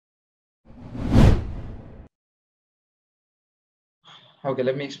Okay,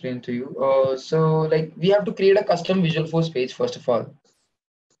 let me explain to you. So like we have to create a custom Visualforce page first of all.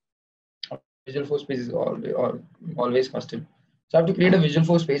 Visualforce page is always custom. So I have to create a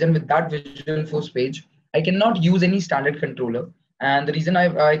Visualforce page, and with that Visualforce page, I cannot use any standard controller. And the reason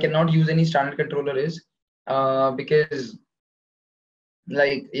I cannot use any standard controller is because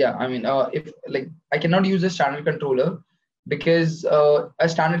like yeah, I mean if like I cannot use a standard controller because a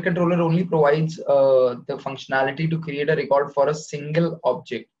standard controller only provides the functionality to create a record for a single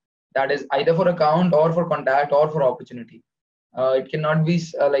object, that is either for account or for contact or for opportunity. It cannot be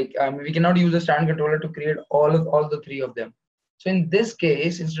we cannot use a standard controller to create all the three of them. So in this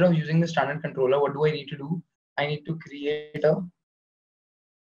case, instead of using the standard controller, what do I need to do? I need to create a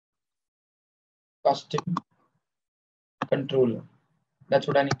custom controller. That's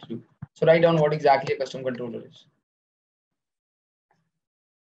what I need to do. So write down what exactly a custom controller is.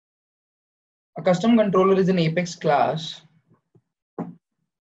 A custom controller is an Apex class. A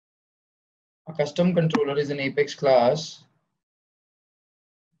custom controller is an Apex class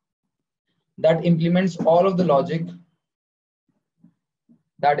that implements all of the logic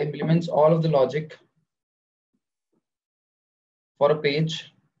for a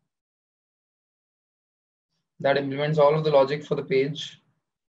page, without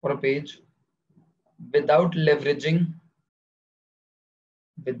leveraging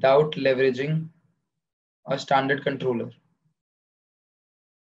a standard controller.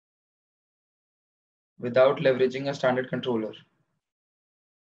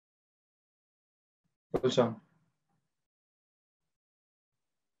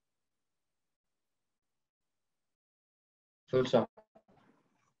 Full stop.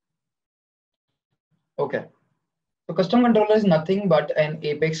 Okay. So custom controller is nothing but an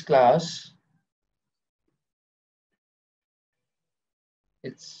Apex class.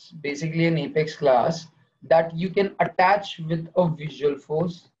 It's basically an Apex class that you can attach with a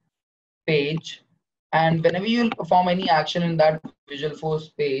Visualforce page, and whenever you perform any action in that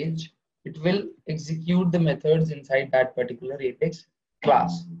Visualforce page, it will execute the methods inside that particular Apex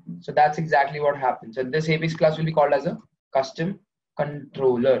class. So that's exactly what happens, and this Apex class will be called as a custom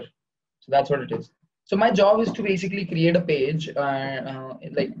controller. So that's what it is. So my job is to basically create a page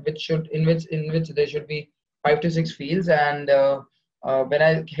like in which there should be 5 to 6 fields, and when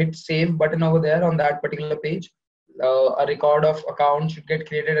I hit save button over there on that particular page, a record of account should get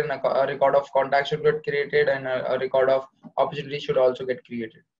created, and a record of contact should get created, and a record of opportunity should also get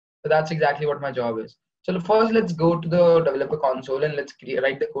created. So that's exactly what my job is. So first, let's go to the developer console and let's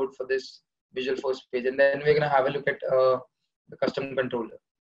write the code for this Visualforce page, and then we're gonna have a look at the custom controller.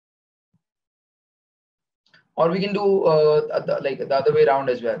 Or we can do the other way around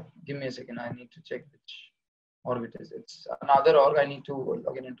as well. Give me a second. I need to check which org it is. It's another org. I need to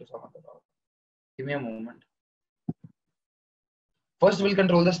log in into some other org. Give me a moment. First, we'll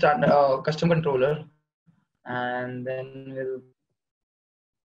control the custom controller, and then we'll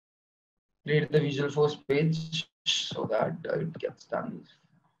create the Visualforce page so that it gets done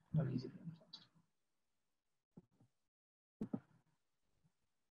easily.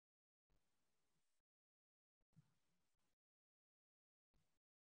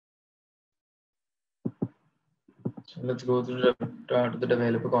 So let's go to the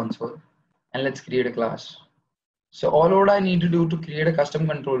developer console and let's create a class. So all what I need to do to create a custom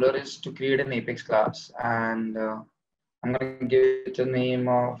controller is to create an Apex class, and I'm going to give it a name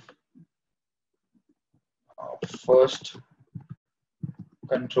of first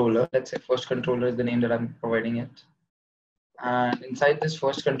controller. Let's say first controller is the name that I'm providing it. And inside this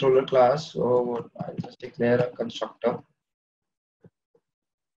first controller class, so I'll just declare a constructor.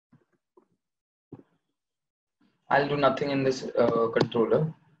 I'll do nothing in this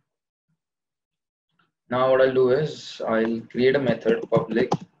controller. Now what I'll do is I'll create a method public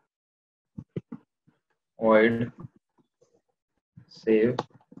void save.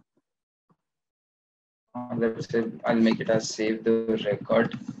 Let's say I'll make it as save the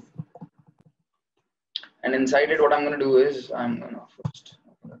record. And inside it, what I'm going to do is I'm going to first,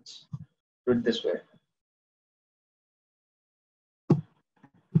 let's do it this way.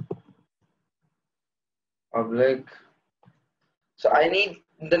 Public. So I need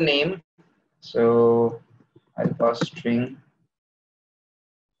the name. So I'll pass string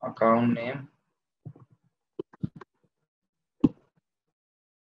account name.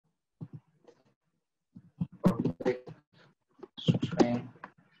 Public string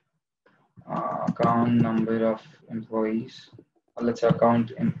account number of employees. Let's say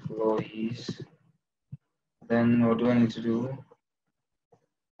account employees. Then what do I need to do?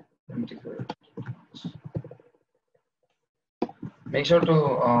 make sure to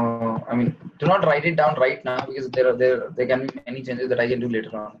I mean, do not write it down right now, because there can be many changes that I can do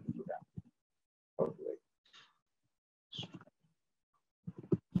later on.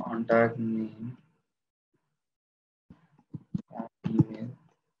 Contact name, email,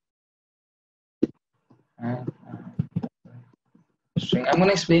 and string. I'm going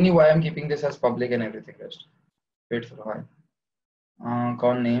to explain you why I'm keeping this as public and everything. Just wait for a while.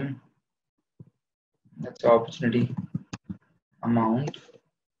 Con name, that's the opportunity amount.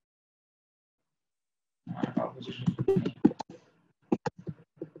 Opportunity.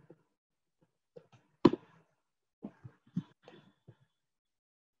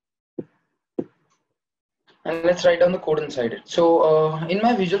 And let's write down the code inside it. So in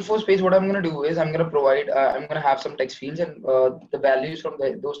my Visualforce page, what I'm going to do is I'm going to provide, I'm going to have some text fields, and the values from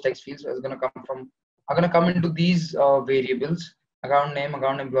those text fields are going to come into these variables: account name,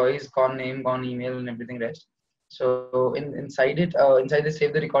 account employees, con name, con email, and everything rest. So inside it, inside the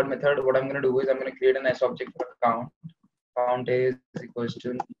save the record method, what I'm going to do is I'm going to create an S object for account. Account is equals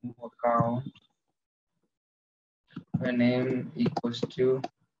to new account, where name equals to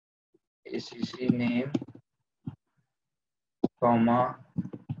ACC name, comma,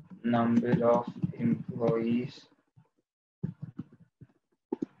 number of employees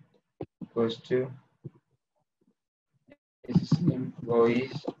equals to ACC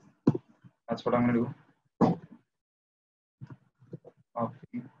employees. That's what I'm going to do.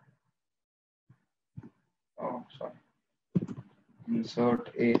 Copy. Oh, sorry. Insert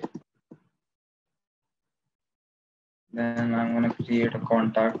a. Then I'm going to create a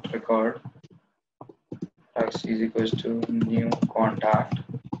contact record. Text is equals to new contact.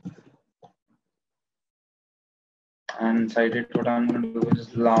 And inside it, what I'm going to do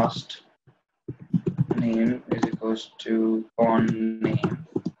is last name is equals to con name.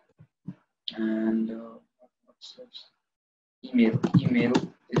 And what's this? Email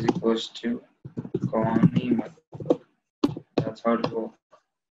is equals to con email. That's how it works.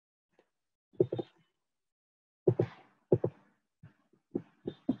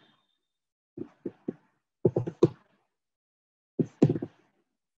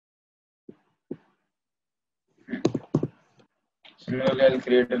 Similarly, I'll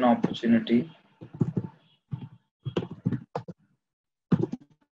create an opportunity.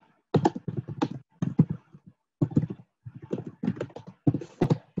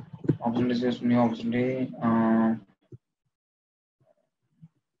 Opportunity is new opportunity.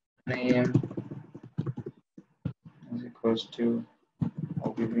 Name is equals to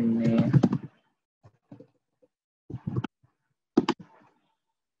OPP name,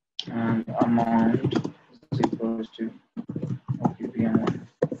 and amount is equals to OPP amount.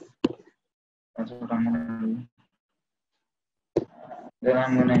 That's what I'm going to do. Then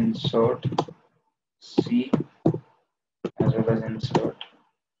I'm going to insert C as well as insert.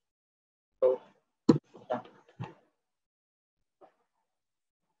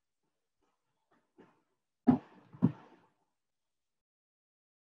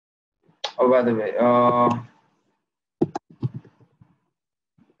 Oh, by the way,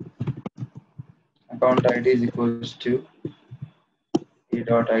 account ID is equals to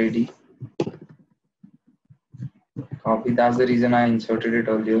a.id. Copy. That's the reason I inserted it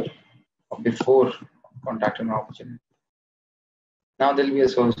earlier, before contacting an opportunity. Now they'll be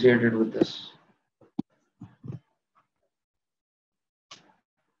associated with this.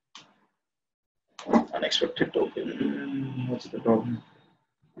 Unexpected token. What's the problem?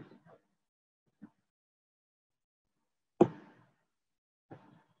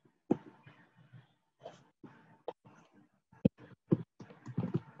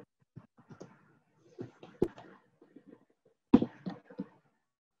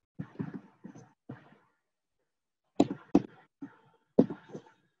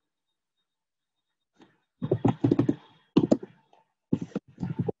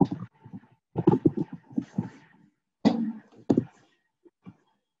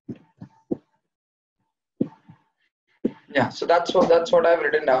 Yeah, so that's what I've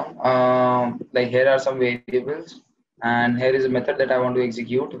written down. Like, here are some variables, and here is a method that I want to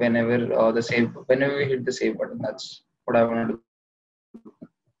execute whenever whenever we hit the save button. That's what I want to do.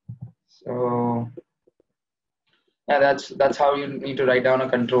 So yeah, that's how you need to write down a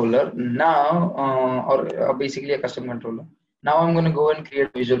controller now, or basically a custom controller. Now I'm going to go and create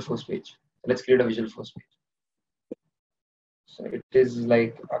a Visualforce page. So let's create a Visualforce page. So it is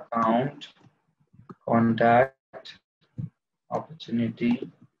like account, contact, opportunity,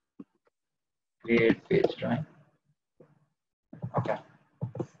 create page, right? Okay.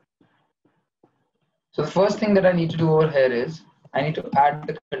 So the first thing that I need to do over here is I need to add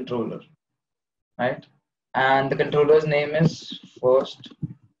the controller, right? and the controller's name is first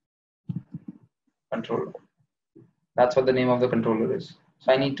controller. That's what the name of the controller is.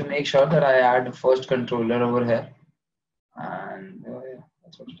 So I need to make sure that I add first controller over here, and yeah,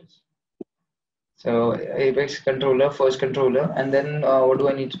 that's what it is. So Apex controller, first controller, and then what do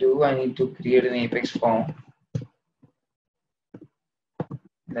I need to do? I need to create an Apex form,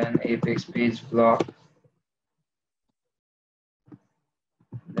 then Apex page block,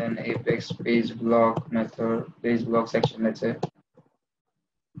 then Apex page block method, page block section, let's say.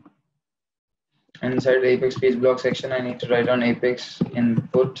 And inside the Apex page block section, I need to write on Apex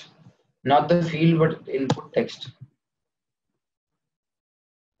input, not the field, but input text,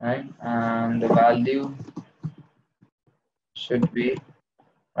 right? And the value should be,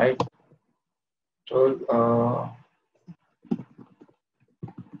 right? So,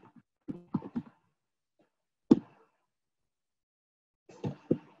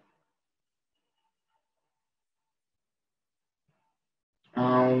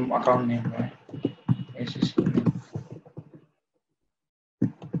 account name, right? ACC name.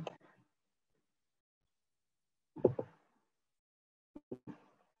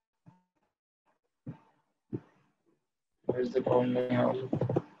 Where's the account name?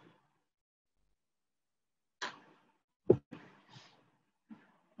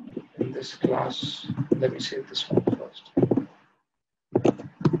 In this class, let me save this one first.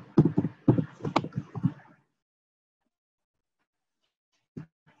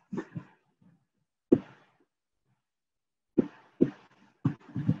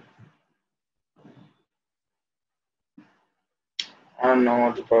 I don't know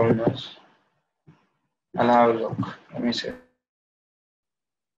what the problem is. I'll have a look. Let me see.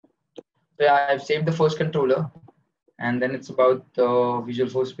 So yeah, I've saved the first controller, and then it's about the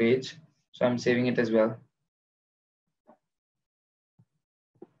Visualforce page. So I'm saving it as well.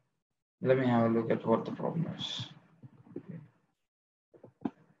 Let me have a look at what the problem is.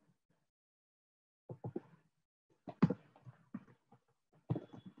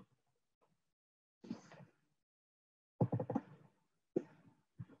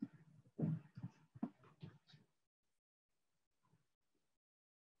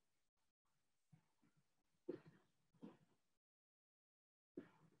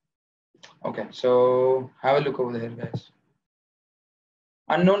 Okay, so have a look over there, guys.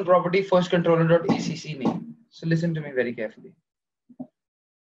 Unknown property first controller.acc name. So listen to me very carefully.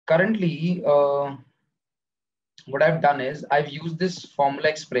 Currently, what I've done is I've used this formula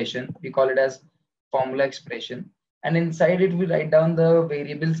expression. We call it as formula expression, and inside it we write down the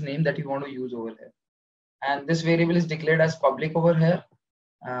variable's name that you want to use over here. And this variable is declared as public over here,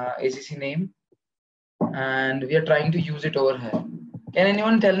 ACC name, and we are trying to use it over here. Can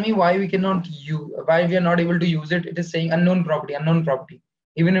anyone tell me why we cannot use, why we are not able to use it? It is saying unknown property,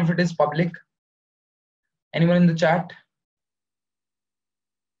 even if it is public. Anyone in the chat?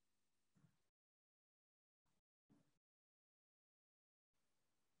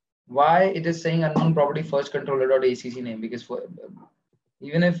 Why it is saying unknown property first controller.acc name? Because for,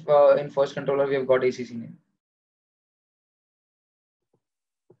 even if in first controller we have got ACC name.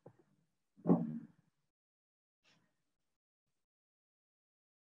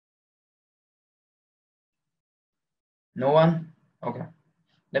 No one? Okay,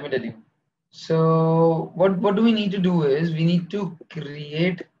 let me tell you. So what do we need to do is we need to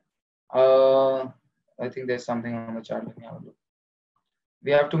create, I think there's something on the chart. Let me have a look.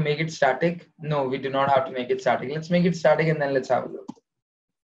 We have to make it static. No, we do not have to make it static. Let's make it static and then let's have a look.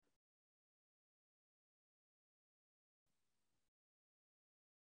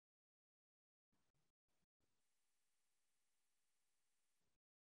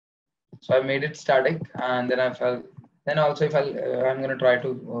 So I made it static, and then I felt, then also if I'm going to try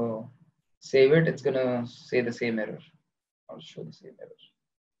to save it, it's going to say the same error. I'll show the same error.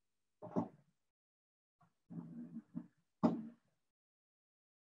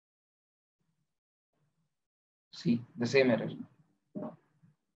 See the same error. So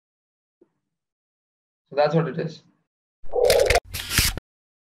that's what it is.